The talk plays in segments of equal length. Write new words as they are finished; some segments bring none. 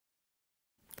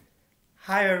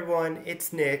Hi everyone,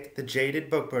 it's Nick, the jaded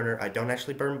book burner. I don't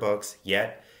actually burn books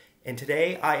yet, and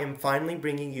today I am finally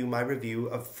bringing you my review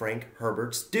of Frank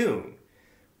Herbert's Dune,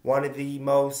 one of the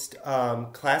most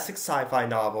classic sci-fi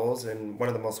novels and one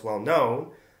of the most well-known.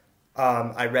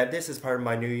 I read this as part of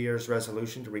my New Year's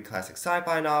resolution to read classic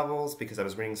sci-fi novels because I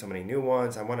was reading so many new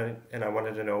ones. I wanted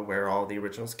to know where all the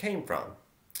originals came from.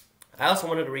 I also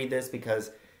wanted to read this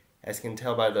because, as you can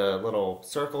tell by the little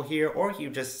circle here, or you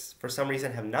just, for some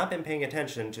reason, have not been paying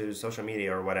attention to social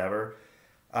media or whatever,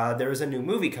 there is a new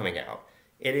movie coming out.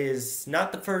 It is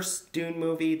not the first Dune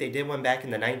movie. They did one back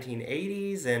in the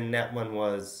 1980s, and that one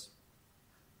was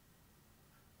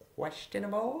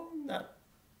questionable. Not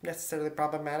necessarily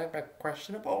problematic, but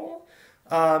questionable.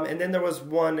 And then there was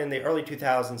one in the early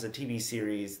 2000s, a TV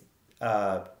series,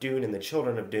 Dune and the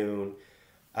Children of Dune,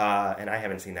 and I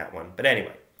haven't seen that one. But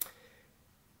anyway.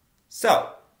 So,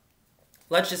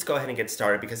 let's just go ahead and get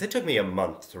started because it took me a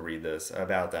month to read this,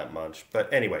 about that much.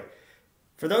 But anyway,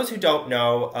 for those who don't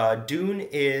know, Dune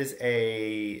is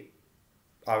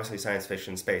obviously science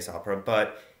fiction space opera,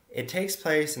 but it takes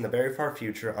place in the very far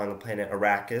future on the planet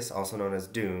Arrakis, also known as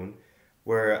Dune,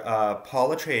 where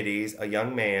Paul Atreides, a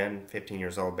young man, 15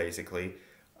 years old basically,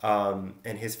 and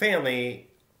his family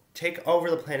take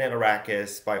over the planet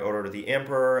Arrakis by order of the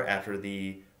Emperor after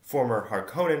the former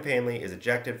Harkonnen family is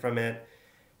ejected from it.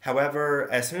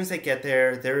 However, as soon as they get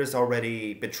there, there is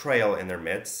already betrayal in their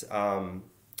midst.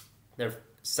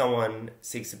 Someone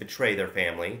seeks to betray their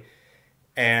family.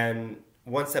 And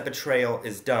once that betrayal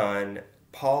is done,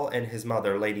 Paul and his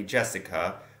mother, Lady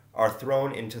Jessica, are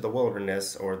thrown into the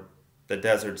wilderness or the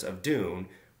deserts of Dune,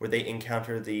 where they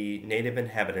encounter the native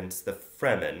inhabitants, the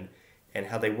Fremen, and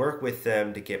how they work with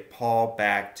them to get Paul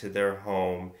back to their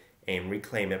home and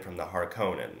reclaim it from the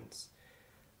Harkonnens.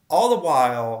 All the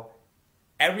while,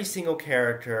 every single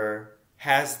character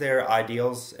has their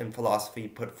ideals and philosophy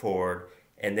put forward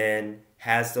and then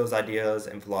has those ideas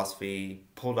and philosophy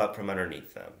pulled up from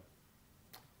underneath them.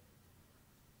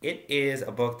 It is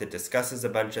a book that discusses a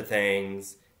bunch of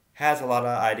things, has a lot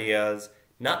of ideas.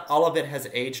 Not all of it has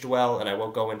aged well, and I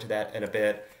will go into that in a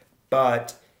bit,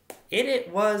 but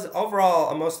it was overall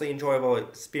a mostly enjoyable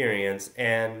experience,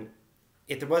 and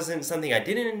if there wasn't something I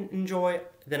didn't enjoy,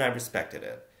 then I respected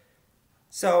it.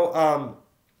 So,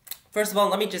 first of all,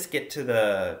 let me just get to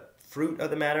the fruit of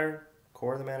the matter,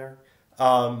 core of the matter.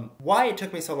 Why it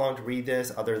took me so long to read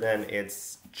this, other than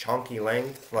its chunky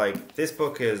length. Like, this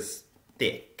book is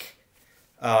thick.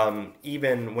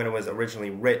 Even when it was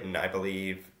originally written, I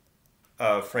believe,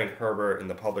 Frank Herbert and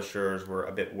the publishers were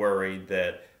a bit worried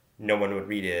that no one would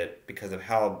read it because of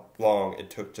how long it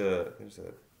took to...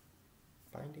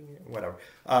 Finding it, whatever.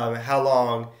 How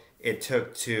long it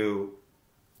took to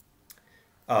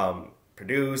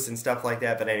produce and stuff like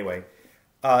that. But anyway,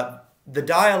 the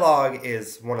dialogue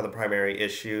is one of the primary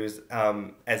issues.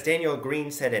 As Daniel Green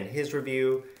said in his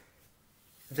review,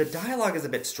 the dialogue is a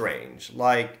bit strange.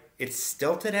 Like, it's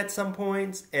stilted at some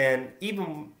points, and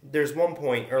even there's one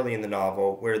point early in the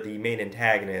novel where the main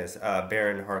antagonist,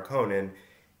 Baron Harkonnen,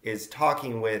 is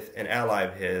talking with an ally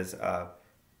of his,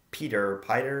 Peter,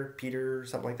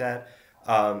 something like that,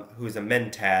 who's a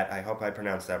mentat. I hope I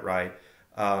pronounced that right.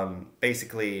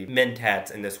 Basically,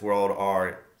 mentats in this world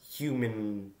are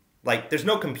human, like, there's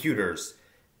no computers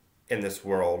in this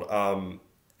world.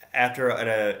 After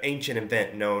an ancient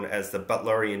event known as the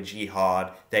Butlerian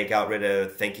Jihad, they got rid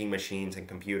of thinking machines and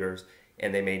computers,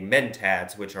 and they made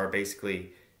mentats, which are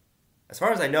basically, as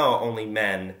far as I know, only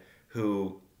men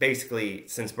who, basically,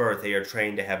 since birth, they are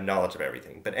trained to have knowledge of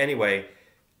everything. But anyway,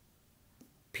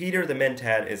 Peter the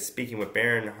Mentat is speaking with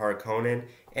Baron Harkonnen,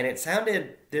 and it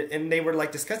sounded, and they were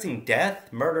like discussing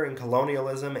death, murder, and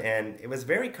colonialism, and it was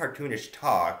very cartoonish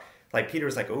talk. Like, Peter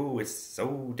was like, "Oh, it's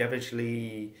so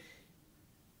devilishly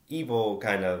evil,"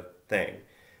 kind of thing.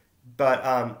 But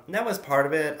that was part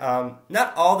of it.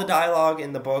 Not all the dialogue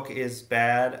in the book is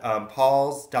bad.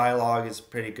 Paul's dialogue is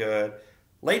pretty good.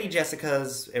 Lady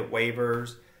Jessica's, it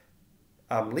wavers.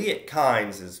 Liet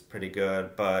Kynes is pretty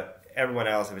good, but everyone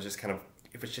else, it was just kind of,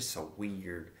 it was just so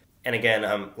weird. And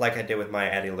again, like I did with my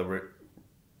Addie LaRue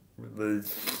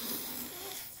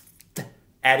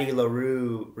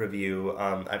review,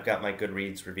 I've got my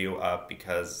Goodreads review up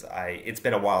because it's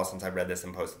been a while since I read this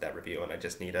and posted that review, and I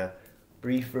just need a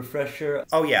brief refresher.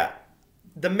 Oh yeah,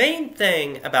 the main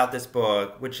thing about this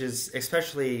book, which is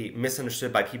especially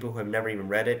misunderstood by people who have never even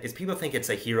read it, is people think it's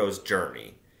a hero's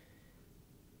journey.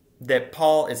 That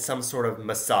Paul is some sort of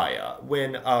messiah.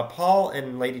 When Paul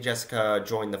and Lady Jessica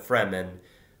join the Fremen,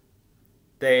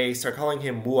 they start calling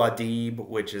him muad'dib,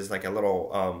 which is like a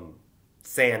little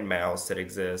sand mouse that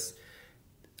exists.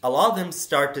 a lot of the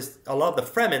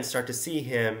Fremen start to see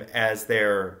him as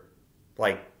their,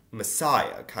 like,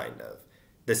 Messiah, kind of,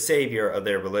 the savior of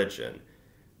their religion.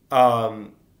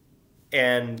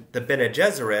 And the Bene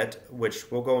Gesserit,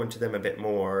 which we'll go into them a bit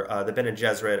more, the Bene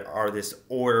Gesserit are this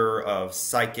order of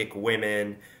psychic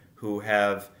women who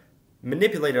have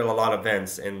manipulated a lot of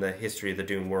events in the history of the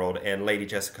Dune world, and Lady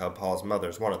Jessica, Paul's mother,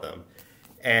 is one of them.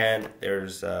 And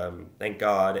there's, thank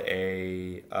God,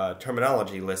 a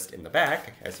terminology list in the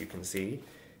back, as you can see.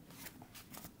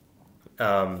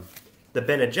 The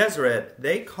Bene Gesserit,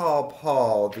 they call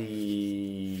Paul turn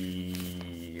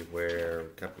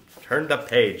the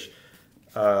page.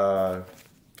 The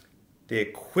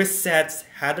Kwisatz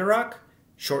Haderach,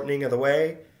 shortening of the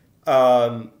way.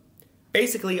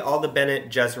 Basically, all the Bene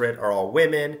Gesserit are all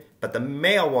women, but the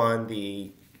male one,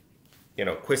 the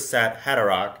Kwisatz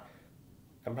Haderach,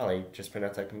 I'm probably just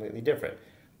pronounced that completely different,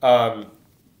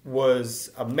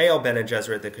 was a male Bene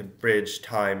Gesserit that could bridge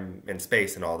time and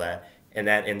space and all that, and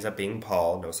that ends up being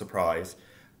Paul, no surprise.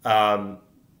 And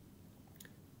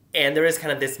there is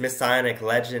kind of this messianic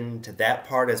legend to that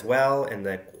part as well, and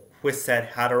the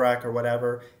Kwisatz Haderach or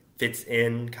whatever fits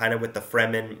in kind of with the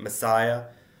Fremen Messiah.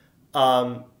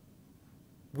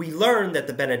 We learn that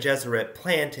the Bene Gesserit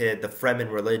planted the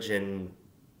Fremen religion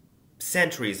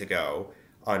centuries ago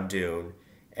on Dune,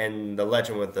 and the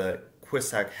legend with the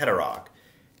Kwisatz Haderach.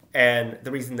 And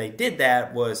the reason they did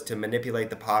that was to manipulate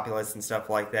the populace and stuff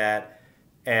like that.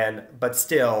 But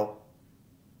still,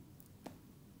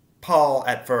 Paul,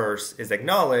 at first, is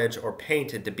acknowledged or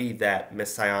painted to be that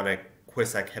messianic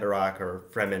Kwisatz Haderach or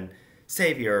Fremen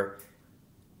savior.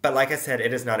 But like I said,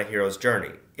 it is not a hero's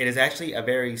journey. It is actually a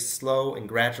very slow and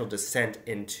gradual descent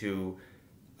into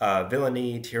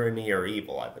villainy, tyranny, or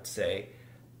evil, I would say.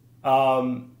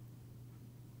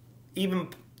 Even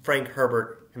Frank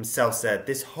Herbert himself said,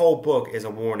 this whole book is a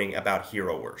warning about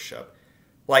hero worship.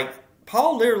 Like,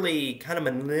 Paul literally kind of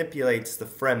manipulates the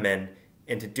Fremen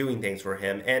into doing things for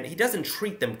him, and he doesn't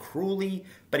treat them cruelly,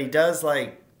 but he does,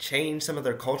 like, change some of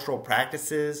their cultural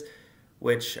practices,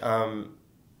 which,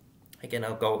 again,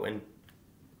 I'll go and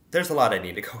there's a lot I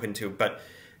need to go into, but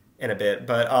in a bit,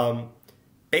 but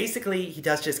basically he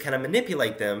does just kind of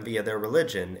manipulate them via their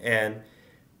religion. And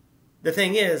the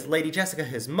thing is, Lady Jessica,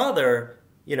 his mother,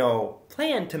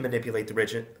 planned to manipulate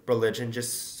the religion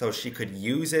just so she could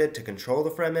use it to control the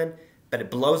Fremen, but it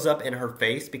blows up in her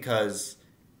face because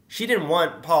she didn't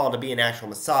want Paul to be an actual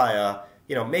Messiah,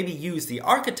 maybe use the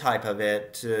archetype of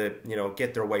it to,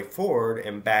 get their way forward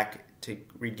and back to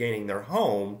regaining their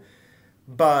home.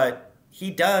 But he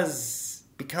does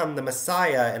become the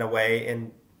Messiah in a way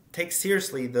and takes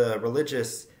seriously the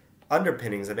religious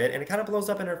underpinnings of it, and it kind of blows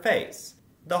up in her face.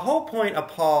 The whole point of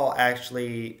Paul,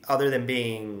 actually, other than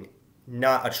being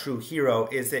not a true hero,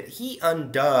 is that he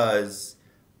undoes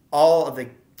all of the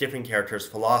different characters'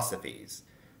 philosophies.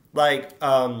 Like,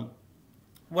 one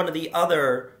of the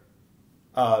other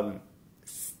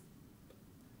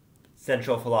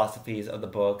central philosophies of the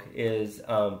book is,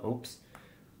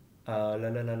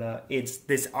 it's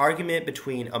this argument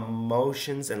between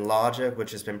emotions and logic,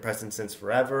 which has been present since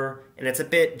forever, and it's a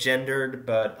bit gendered,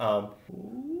 but, where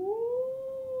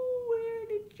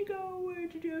did you go,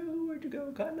 where'd you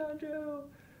go, Cotton Eye Joe?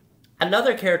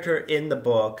 Another character in the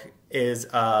book is,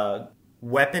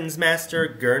 Weapons Master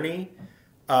Gurney.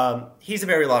 He's a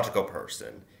very logical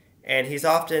person, and he's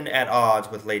often at odds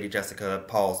with Lady Jessica,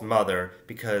 Paul's mother,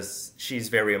 because she's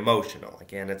very emotional.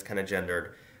 Again, it's kind of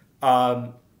gendered.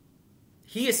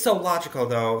 He is so logical,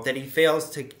 though, that he fails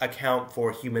to account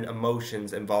for human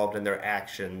emotions involved in their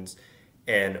actions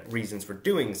and reasons for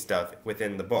doing stuff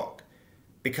within the book.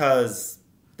 Because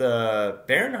the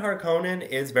Baron Harkonnen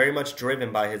is very much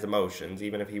driven by his emotions,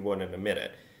 even if he wouldn't admit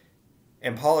it.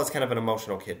 And Paul is kind of an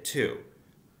emotional kid, too.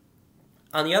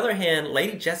 On the other hand,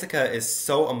 Lady Jessica is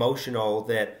so emotional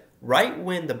that right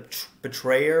when the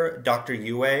betrayer, Dr.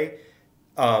 Yue,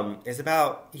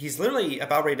 he's literally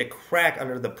about ready to crack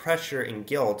under the pressure and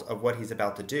guilt of what he's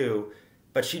about to do,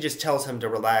 but she just tells him to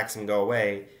relax and go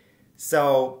away.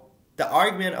 So the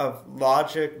argument of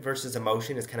logic versus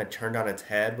emotion is kind of turned on its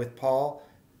head with Paul,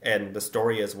 and the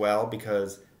story as well,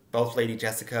 because both Lady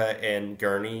Jessica and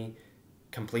Gurney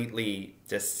completely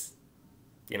just,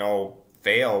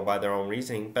 fail by their own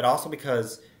reasoning, but also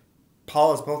because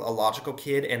Paul is both a logical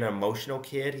kid and an emotional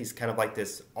kid. He's kind of like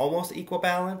this almost equal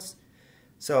balance.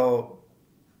 So,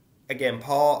 again,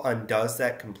 Paul undoes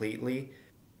that completely.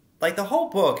 Like, the whole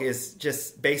book is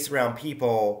just based around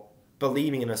people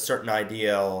believing in a certain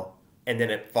ideal, and then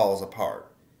it falls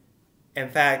apart. In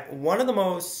fact, one of the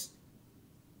most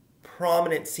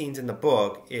prominent scenes in the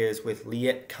book is with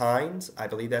Liet Kynes, I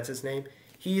believe that's his name.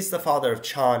 He's the father of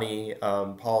Chani,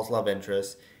 Paul's love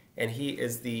interest, and he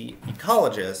is the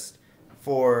ecologist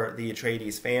for the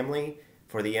Atreides family,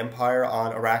 for the Empire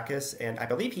on Arrakis, and I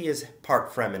believe he is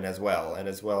part Fremen as well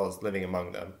as living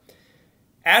among them.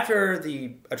 After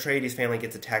the Atreides family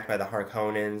gets attacked by the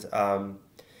Harkonnens,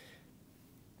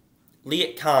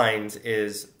 Liet Kynes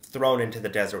is thrown into the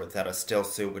desert without a still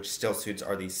suit, which still suits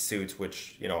are these suits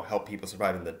which, help people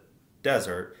survive in the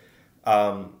desert.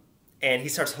 And he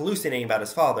starts hallucinating about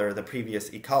his father, the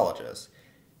previous ecologist.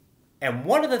 And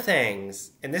one of the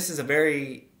things, and this was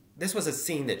a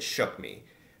scene that shook me.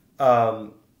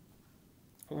 One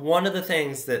of the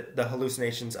things that the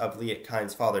hallucinations of Liet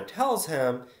Kynes' father tells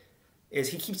him is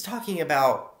he keeps talking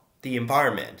about the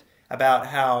environment, about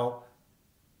how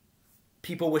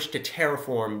people wish to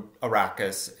terraform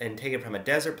Arrakis and take it from a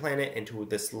desert planet into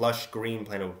this lush green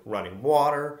planet with running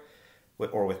water,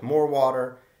 or with more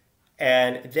water.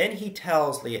 And then he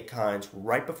tells Liet Kynes,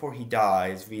 right before he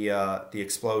dies via the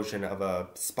explosion of a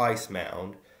spice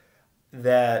mound,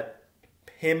 that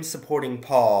him supporting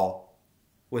Paul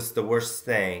was the worst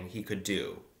thing he could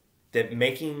do. That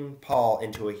making Paul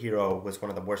into a hero was one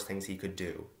of the worst things he could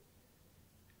do.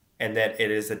 And that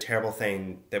it is a terrible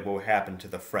thing that will happen to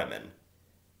the Fremen.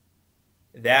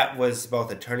 That was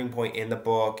both a turning point in the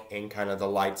book and kind of the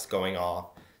lights going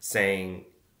off, saying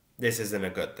this isn't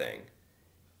a good thing.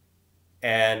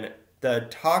 And the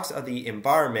talks of the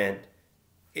environment,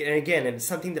 and again, it's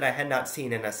something that I had not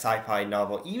seen in a sci-fi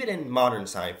novel, even in modern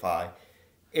sci-fi,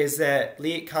 is that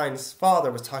Liet Kynes'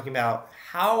 father was talking about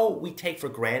how we take for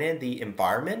granted the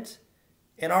environment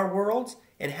in our worlds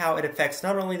and how it affects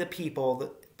not only the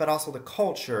people, but also the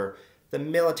culture, the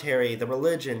military, the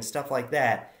religion, stuff like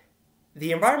that.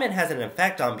 The environment has an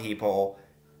effect on people,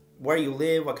 where you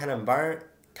live, what kind of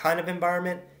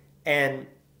environment, and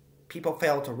people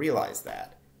fail to realize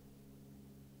that.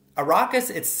 Arrakis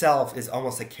itself is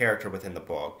almost a character within the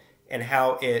book, and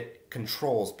how it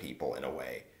controls people in a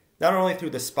way. Not only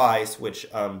through the spice, which,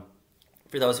 for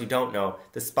those who don't know,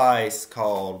 the spice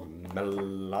called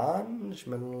melange?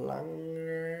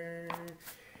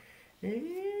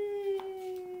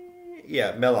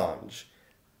 Yeah, melange.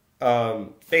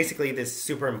 Basically this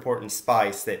super important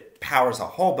spice that powers a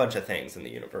whole bunch of things in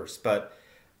the universe. But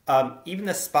even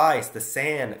the spice, the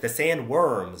sand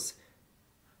worms,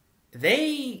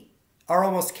 they are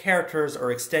almost characters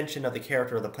or extension of the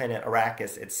character of the planet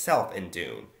Arrakis itself in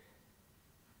Dune.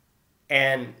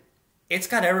 And it's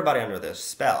got everybody under this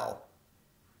spell.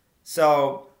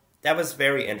 So that was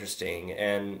very interesting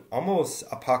and almost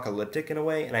apocalyptic in a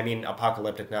way. And I mean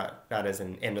apocalyptic not as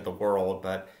in end of the world,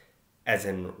 but as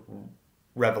in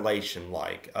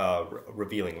revelation-like,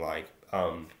 revealing-like.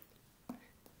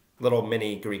 Little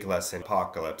mini Greek lesson,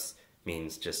 apocalypse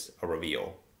means just a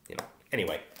reveal,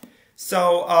 Anyway,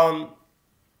 so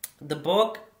the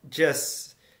book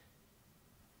just,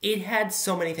 it had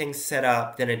so many things set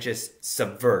up, then it just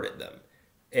subverted them.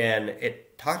 And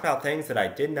it talked about things that I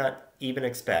did not even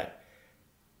expect.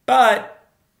 But,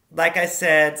 like I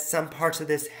said, some parts of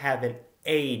this haven't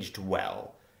aged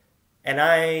well. And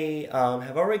I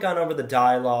have already gone over the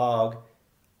dialogue,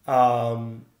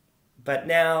 but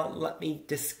now let me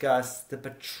discuss the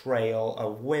portrayal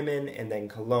of women and then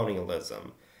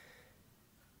colonialism.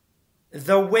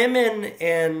 The women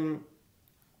in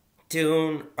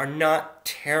Dune are not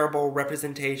terrible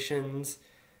representations.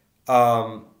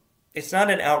 It's not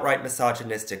an outright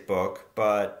misogynistic book,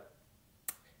 but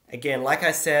again, like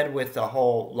I said with the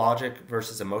whole logic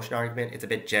versus emotion argument, it's a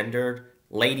bit gendered.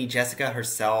 Lady Jessica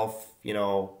herself,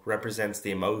 represents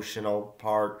the emotional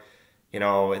part.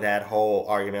 That whole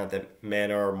argument that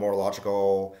men are more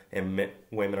logical and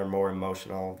women are more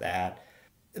emotional, that.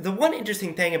 The one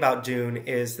interesting thing about Dune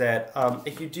is that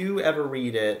if you do ever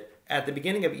read it, at the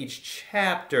beginning of each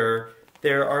chapter,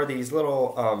 there are these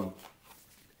little,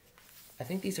 I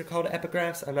think these are called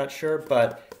epigraphs, I'm not sure,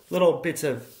 but little bits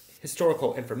of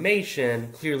historical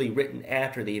information clearly written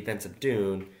after the events of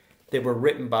Dune. They were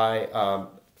written by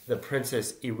the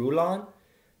Princess Irulan,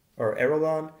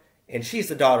 and she's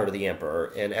the daughter of the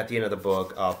Emperor, and at the end of the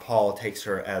book, Paul takes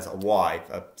her as a wife,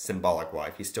 a symbolic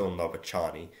wife. He's still in love with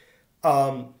Chani.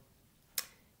 And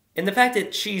the fact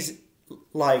that she's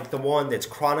like the one that's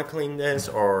chronicling this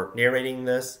or narrating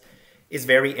this is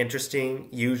very interesting.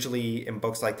 Usually in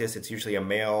books like this, it's usually a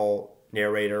male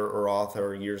narrator or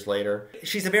author years later.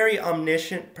 She's a very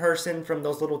omniscient person from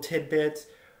those little tidbits.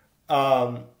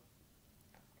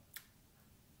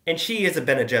 And she is a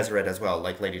Bene Gesserit as well,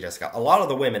 like Lady Jessica. A lot of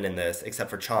the women in this, except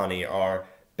for Chani, are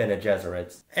Bene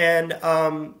Gesserits. And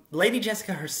Lady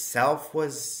Jessica herself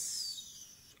was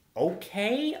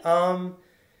okay.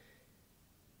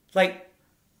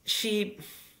 she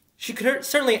could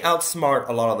certainly outsmart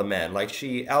a lot of the men. Like,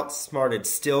 she outsmarted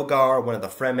Stilgar, one of the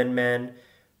Fremen men,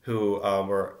 who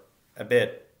were a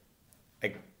bit,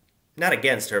 like, not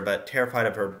against her, but terrified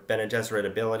of her Bene Gesserit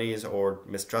abilities or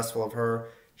mistrustful of her.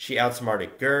 She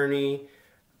outsmarted Gurney.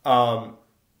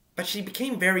 But she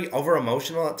became very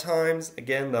over-emotional at times.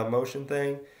 Again, the emotion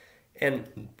thing.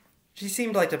 And she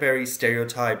seemed like a very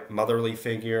stereotyped motherly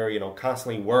figure, you know,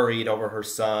 constantly worried over her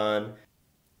son.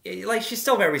 Like, she's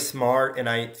still very smart, and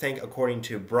I think according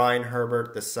to Brian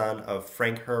Herbert, the son of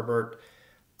Frank Herbert,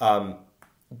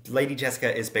 Lady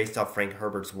Jessica is based off Frank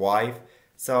Herbert's wife.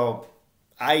 So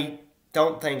I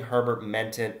don't think Herbert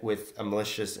meant it with a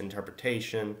malicious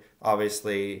interpretation,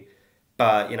 obviously.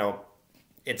 But, you know,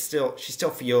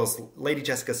 Lady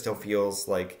Jessica still feels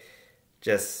like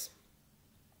just,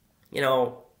 you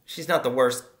know, she's not the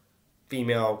worst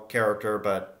female character,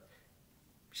 but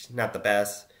she's not the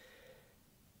best.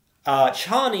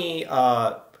 Chani,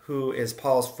 who is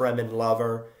Paul's Fremen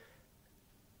lover,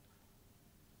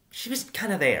 she was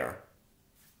kind of there.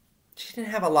 She didn't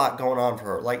have a lot going on for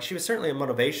her. Like, she was certainly a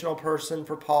motivational person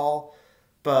for Paul,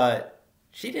 but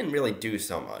she didn't really do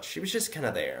so much. She was just kind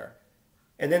of there.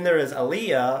 And then there is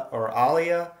Alia,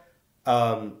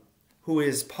 who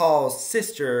is Paul's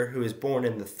sister, who is born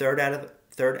in the third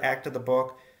act of the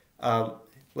book.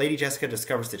 Lady Jessica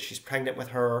discovers that she's pregnant with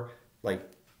her, like,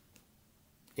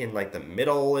 in like the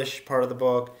middle-ish part of the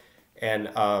book, and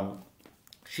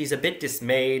she's a bit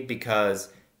dismayed because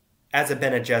as a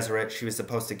Bene Gesserit, she was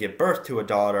supposed to give birth to a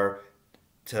daughter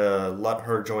to let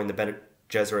her join the Bene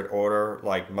Gesserit order,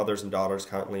 like mothers and daughters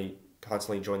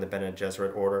constantly join the Bene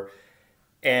Gesserit order,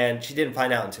 and she didn't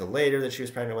find out until later that she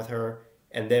was pregnant with her.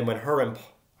 And then when her and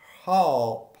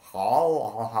Paul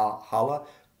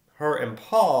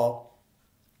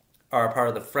are a part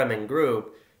of the Fremen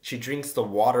group, she drinks the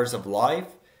waters of life,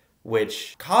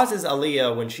 which causes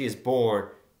Alia, when she is born,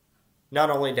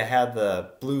 not only to have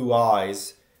the blue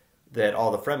eyes that all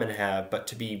the Fremen have, but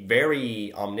to be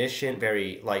very omniscient,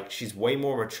 she's way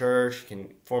more mature, she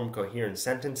can form coherent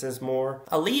sentences more.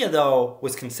 Alia, though,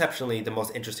 was conceptually the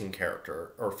most interesting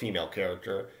character, or female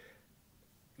character.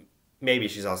 Maybe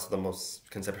she's also the most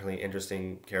conceptually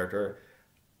interesting character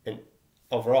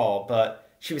overall, but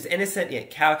she was innocent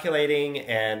yet calculating,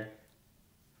 and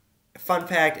fun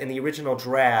fact, in the original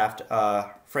draft,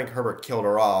 Frank Herbert killed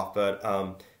her off, but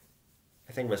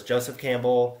I think it was Joseph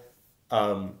Campbell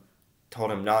told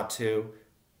him not to.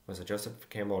 Was it Joseph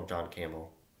Campbell or John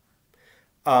Campbell?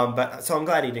 So I'm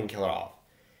glad he didn't kill her off.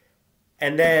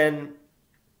 And then,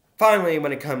 finally,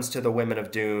 when it comes to the women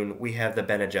of Dune, we have the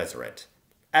Bene Gesserit.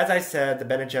 As I said, the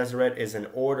Bene Gesserit is an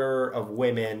order of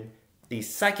women,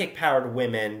 these psychic-powered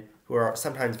women who are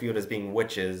sometimes viewed as being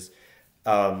witches,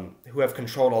 who have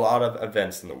controlled a lot of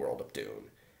events in the world of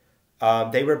Dune.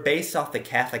 They were based off the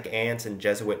Catholic aunts and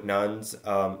Jesuit nuns,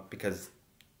 because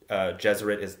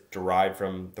Gesserit is derived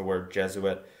from the word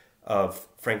Jesuit of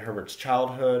Frank Herbert's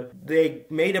childhood. They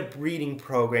made a breeding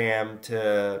program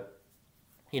to,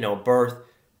 birth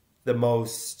the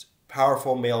most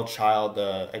powerful male child,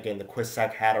 the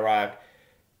Kwisatz Haderach,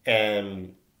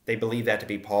 and they believe that to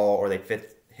be Paul, or they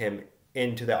fit him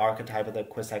into the archetype of the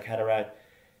Kwisatz Haderach.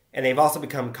 And they've also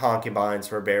become concubines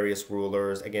for various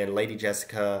rulers. Again, Lady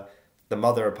Jessica, the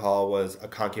mother of Paul, was a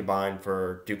concubine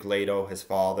for Duke Leto, his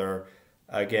father.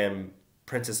 Again,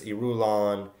 Princess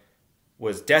Irulan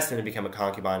was destined to become a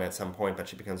concubine at some point, but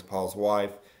she becomes Paul's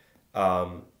wife,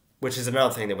 which is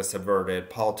another thing that was subverted.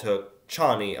 Paul took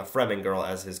Chani, a Fremen girl,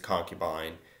 as his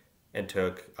concubine, and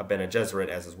took a Bene Gesserit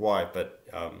as his wife, but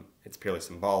it's purely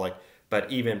symbolic. But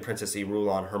even Princess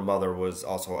Irulan, her mother, was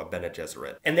also a Bene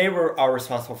Gesserit. And they are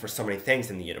responsible for so many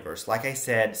things in the universe. Like I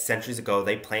said, centuries ago,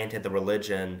 they planted the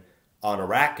religion on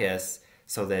Arrakis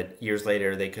so that years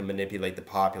later they could manipulate the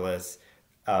populace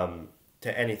to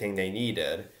anything they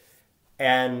needed.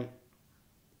 And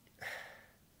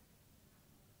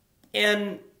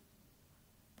the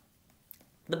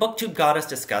BookTube goddess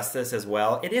discussed this as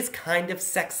well. It is kind of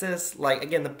sexist. Like,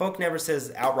 again, the book never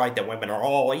says outright that women are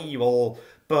all evil,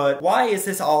 but why is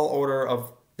this order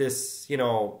of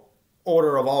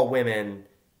all women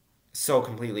so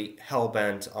completely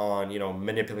hell-bent on,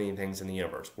 manipulating things in the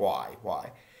universe?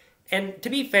 Why? And to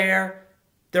be fair,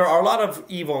 there are a lot of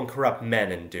evil and corrupt men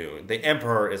in Dune. The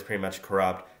Emperor is pretty much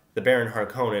corrupt. The Baron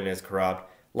Harkonnen is corrupt.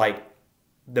 Like,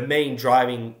 the main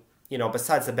driving,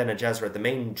 besides the Bene Gesserit, the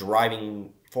main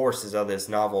driving forces of this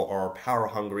novel are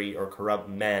power-hungry or corrupt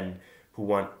men who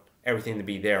want everything to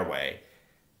be their way.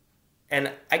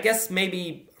 And I guess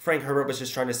maybe Frank Herbert was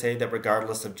just trying to say that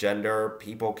regardless of gender,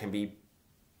 people can be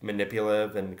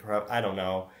manipulative and corrupt. I don't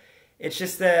know. It's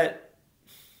just that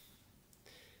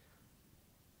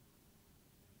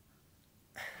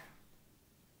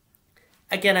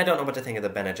again, I don't know what to think of the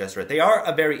Bene Gesserit. They are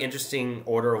a very interesting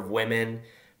order of women,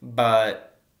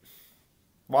 but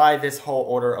why this whole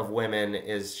order of women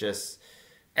is just...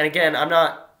 And again, I'm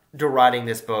not deriding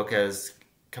this book as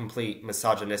complete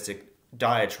misogynistic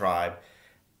diatribe.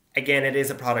 Again, it is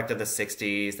a product of the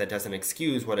 60s that doesn't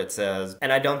excuse what it says.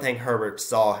 And I don't think Herbert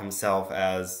saw himself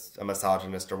as a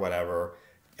misogynist or whatever.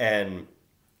 And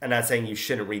I'm not saying you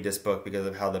shouldn't read this book because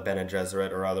of how the Bene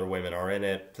Gesserit or other women are in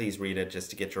it. Please read it just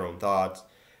to get your own thoughts.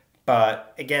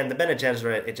 But again, the Bene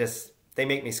Gesserit, they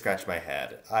make me scratch my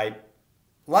head. I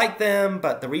like them,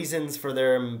 but the reasons for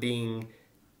them being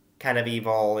kind of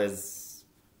evil is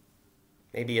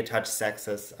maybe a touch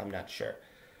sexist. I'm not sure.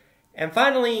 And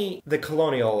finally, the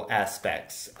colonial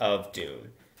aspects of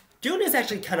Dune. Dune is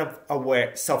actually kind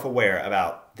of self-aware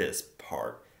about this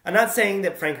part. I'm not saying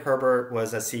that Frank Herbert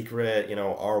was a secret,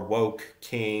 our woke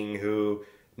king who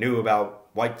knew about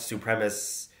white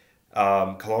supremacist,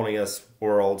 colonialist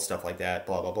world, stuff like that,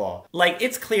 blah, blah, blah. Like,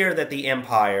 it's clear that the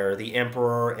Empire, the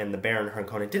Emperor, and the Baron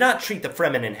Harkonnen did not treat the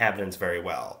Fremen inhabitants very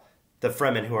well. The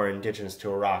Fremen who are indigenous to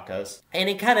Arrakis. And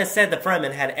it kind of said the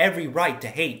Fremen had every right to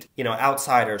hate,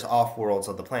 outsiders, off-worlds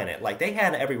of the planet. Like, they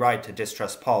had every right to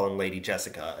distrust Paul and Lady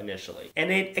Jessica initially.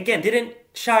 And it, again, didn't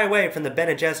shy away from the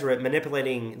Bene Gesserit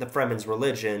manipulating the Fremen's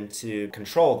religion to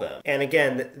control them. And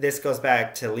again, this goes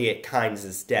back to Liet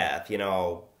Kynes' death.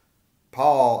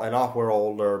 Paul, an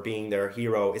off-worlder, being their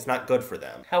hero is not good for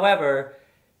them. However,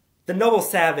 the noble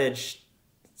savage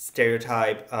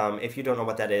stereotype, if you don't know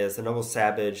what that is, the noble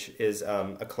savage is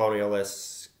a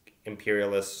colonialist,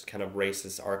 imperialist, kind of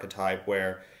racist archetype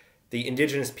where the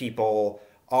indigenous people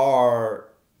are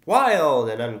wild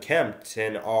and unkempt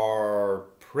and are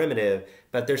primitive,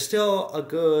 but they're still a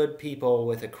good people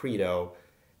with a credo.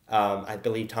 I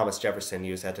believe Thomas Jefferson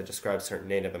used that to describe certain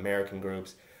Native American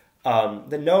groups.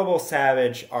 The noble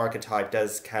savage archetype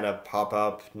does kind of pop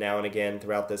up now and again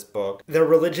throughout this book. Their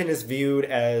religion is viewed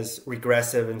as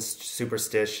regressive and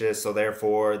superstitious, so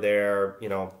therefore they're,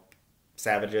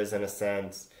 savages in a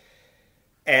sense.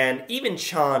 And even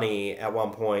Chani, at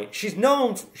one point, she's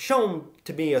shown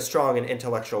to be a strong and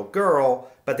intellectual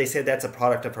girl, but they say that's a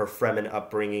product of her Fremen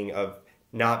upbringing of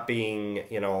not being,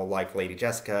 like Lady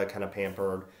Jessica, kind of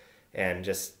pampered, and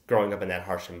just growing up in that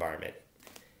harsh environment.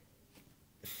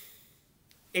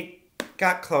 It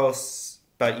got close,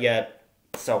 but yet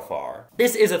so far.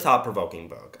 This is a thought-provoking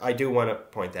book. I do want to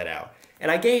point that out.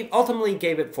 And I ultimately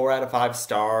gave it 4 out of 5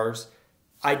 stars.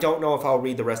 I don't know if I'll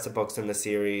read the rest of the books in the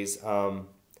series.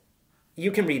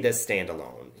 You can read this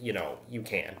standalone. You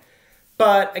can.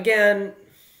 But again,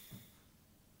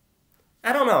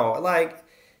 I don't know. Like,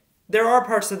 there are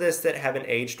parts of this that haven't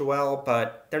aged well,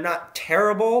 but they're not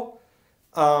terrible.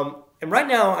 And right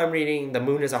now I'm reading The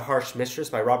Moon is a Harsh Mistress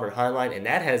by Robert Heinlein, and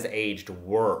that has aged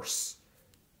worse.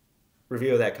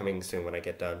 Review of that coming soon when I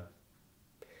get done.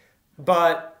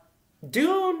 But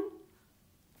Dune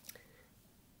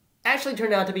actually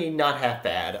turned out to be not half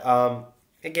bad.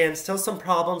 Again, still some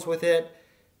problems with it.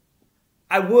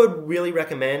 I would really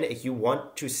recommend, if you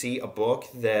want to see a book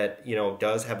that,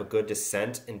 does have a good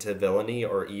descent into villainy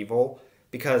or evil,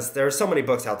 because there are so many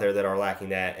books out there that are lacking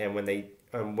that, and when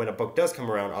a book does come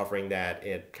around offering that,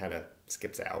 it kind of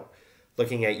skips out.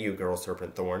 Looking at you, Girl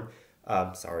Serpent Thorn.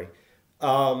 Sorry.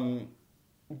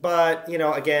 But,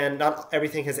 again, not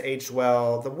everything has aged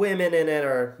well. The women in it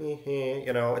are,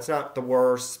 it's not the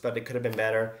worst, but it could have been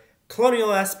better.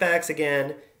 Colonial aspects,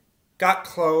 again, got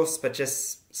close, but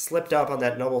just slipped up on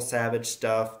that noble savage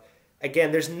stuff.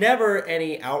 Again, there's never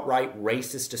any outright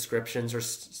racist descriptions or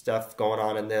stuff going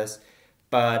on in this,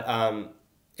 but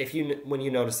when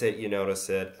you notice it, you notice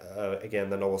it. Again,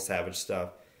 the noble savage stuff.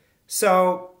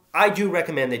 So I do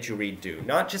recommend that you read Dune,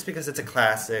 not just because it's a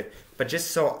classic, but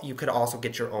just so you could also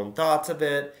get your own thoughts of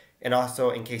it, and also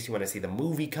in case you want to see the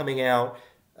movie coming out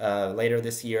later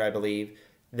this year, I believe,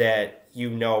 that you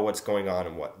know what's going on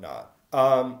and whatnot.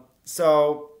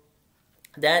 So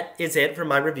that is it for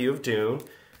my review of Dune.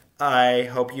 I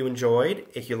hope you enjoyed.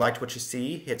 If you liked what you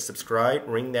see, hit subscribe,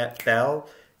 ring that bell,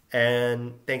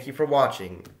 and thank you for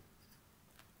watching.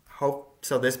 Hope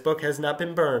so this book has not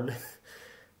been burned.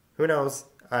 Who knows?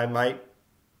 I might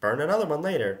burn another one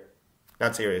later.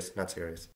 Not serious, not serious.